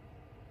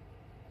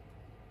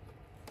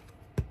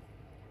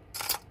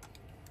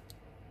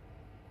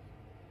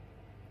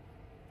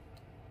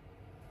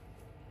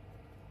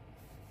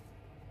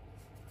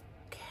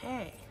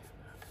 Okay.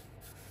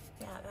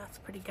 Yeah, that's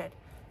pretty good.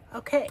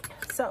 Okay,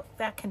 so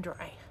that can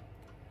dry.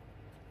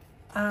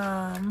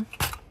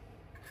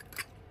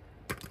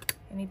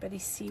 Anybody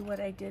see what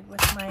I did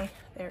with my,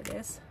 there it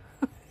is.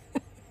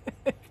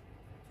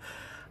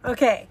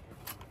 Okay.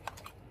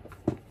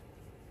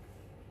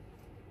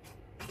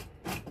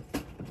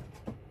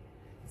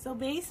 So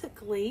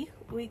basically,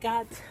 we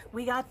got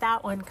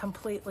that one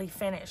completely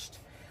finished.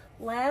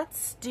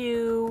 Let's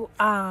do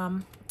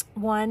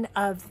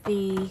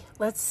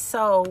let's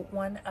sew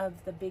one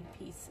of the big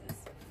pieces.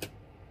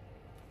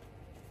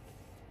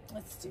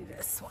 Let's do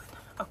this one.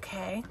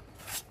 Okay.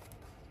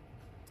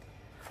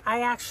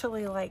 I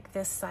actually like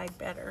this side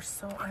better,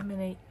 so I'm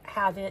gonna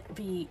have it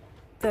be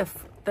the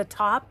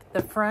top,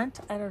 the front,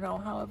 I don't know,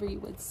 however you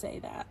would say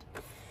that.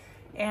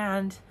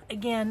 And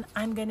again,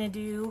 I'm gonna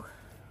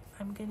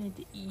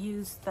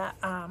use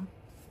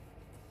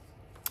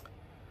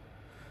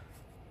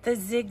the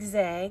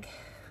zigzag.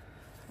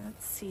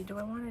 Let's see, do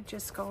I want to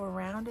just go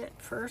around it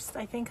first?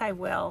 I think I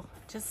will.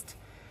 Just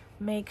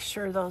make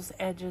sure those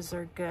edges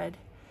are good.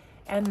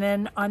 And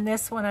then on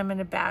this one, I'm going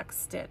to back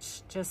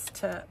stitch just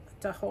to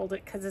hold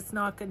it, because it's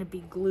not going to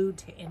be glued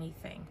to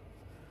anything.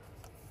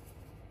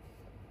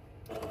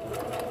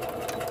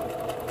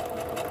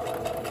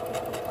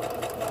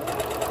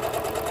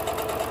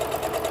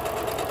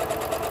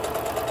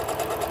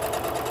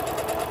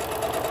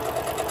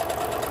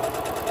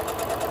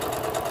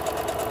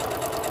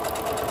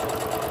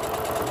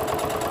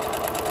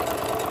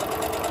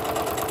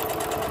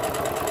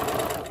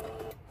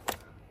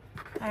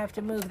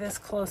 to move this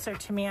closer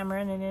to me. I'm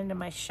running into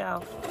my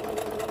shelf.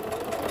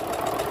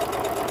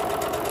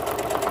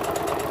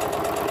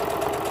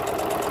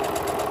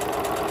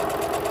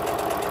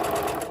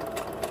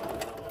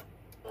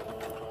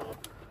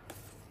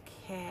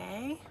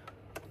 Okay.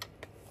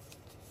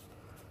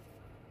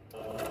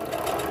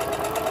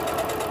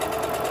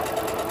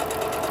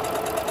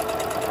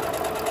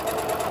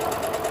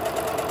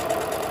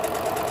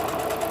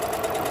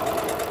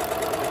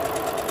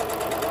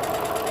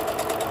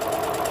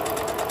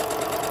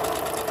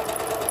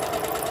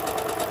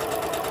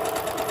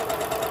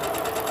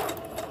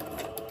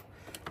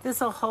 This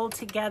will hold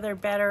together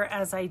better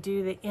as I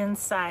do the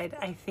inside,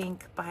 I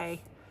think, by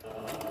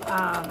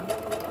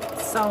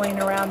sewing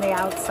around the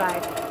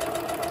outside.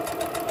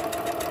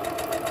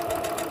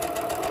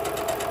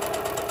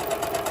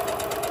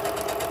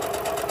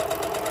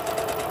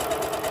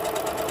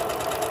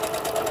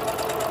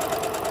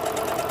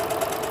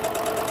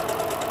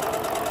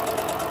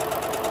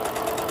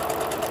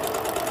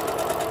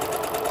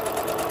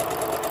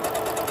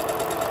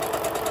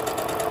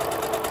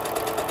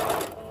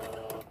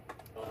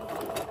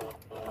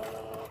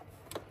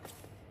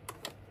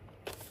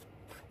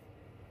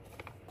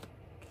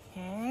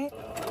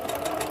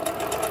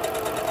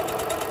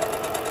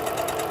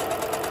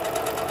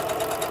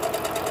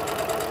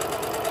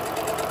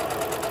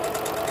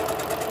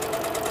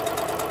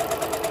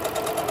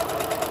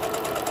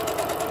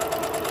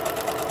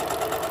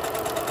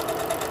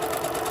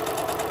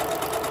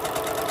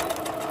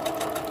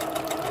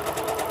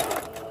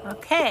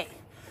 Okay,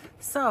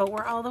 so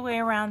we're all the way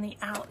around the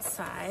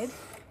outside.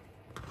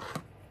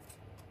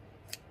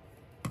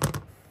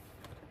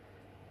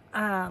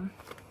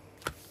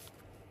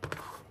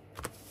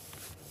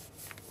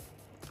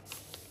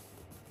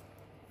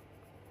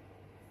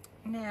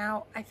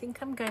 Now, I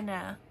think I'm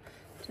gonna,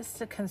 just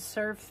to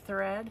conserve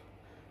thread,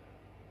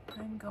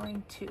 I'm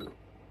going to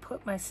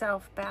put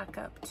myself back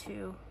up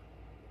to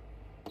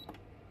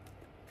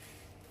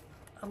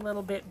a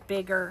little bit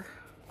bigger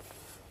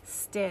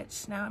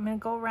stitch. Now I'm going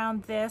to go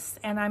around this,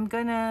 and I'm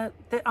going to,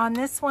 on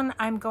this one,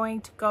 I'm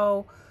going to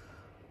go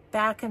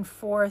back and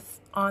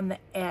forth on the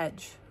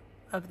edge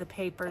of the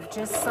paper,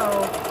 just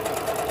so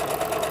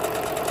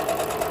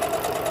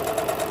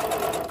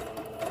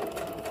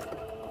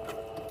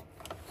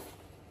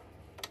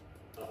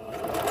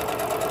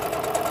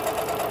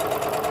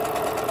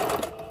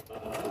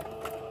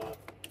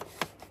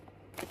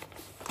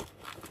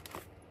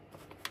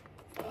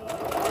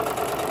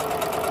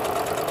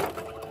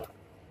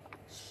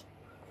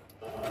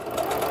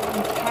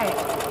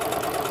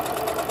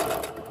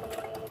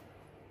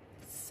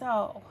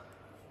So,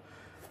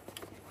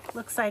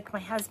 looks like my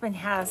husband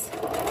has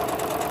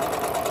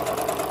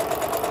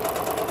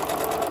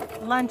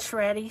lunch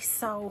ready,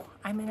 so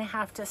I'm gonna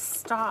have to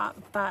stop,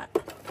 but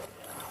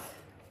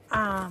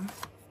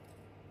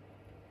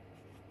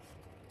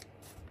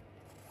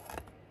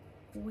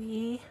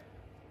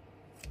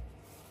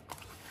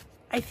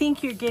I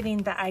think you're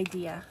getting the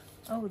idea.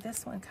 Oh,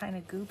 this one kind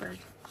of goobered.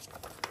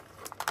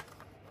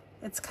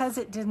 It's because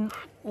it didn't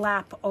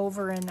lap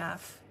over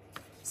enough.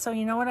 So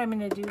you know what I'm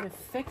going to do to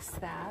fix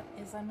that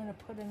is I'm going to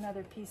put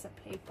another piece of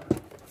paper.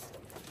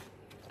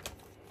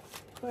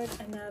 Put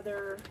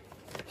another,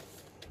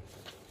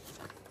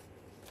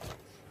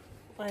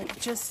 like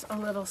just a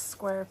little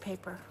square of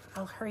paper.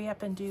 I'll hurry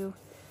up and do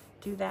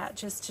that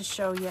just to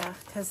show you,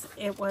 because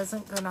it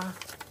wasn't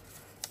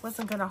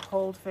gonna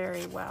hold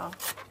very well.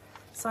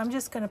 So I'm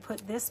just going to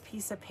put this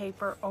piece of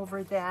paper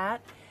over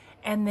that,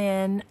 and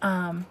then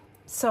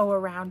sew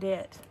around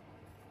it.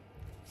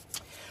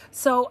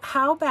 So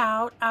how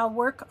about I'll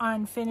work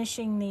on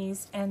finishing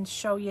these and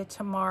show you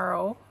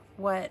tomorrow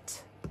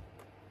what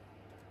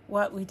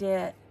we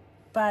did.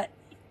 But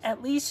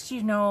at least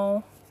you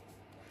know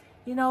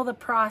the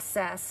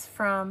process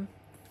from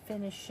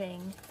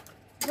finishing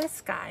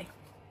this guy.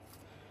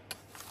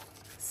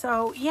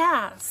 So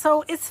yeah,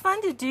 so it's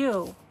fun to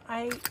do.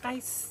 I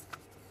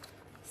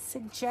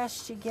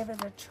suggest you give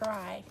it a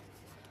try.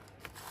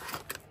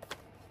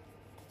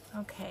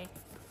 Okay.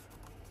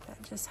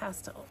 That just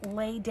has to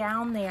lay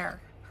down there.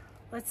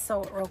 Let's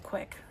sew it real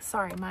quick.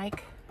 Sorry,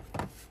 Mike.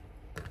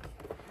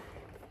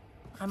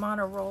 I'm on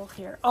a roll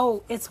here.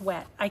 Oh, it's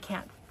wet. I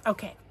can't.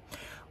 Okay.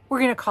 We're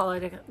going to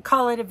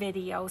call it a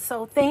video.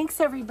 So thanks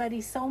everybody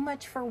so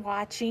much for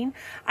watching.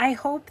 I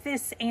hope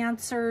this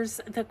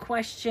answers the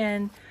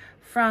question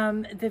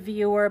from the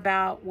viewer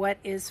about what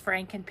is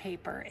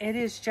FrankenPaper. It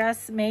is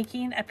just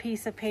making a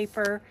piece of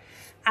paper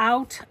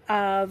out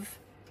of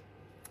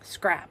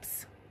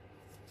scraps,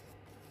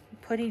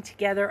 putting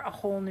together a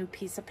whole new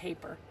piece of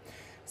paper.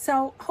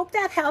 So hope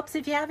that helps.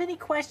 If you have any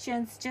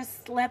questions,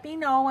 just let me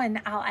know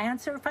and I'll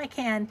answer if I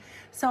can.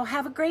 So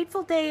have a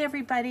grateful day,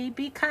 everybody.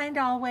 Be kind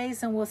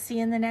always, and we'll see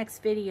you in the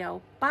next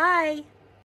video. Bye.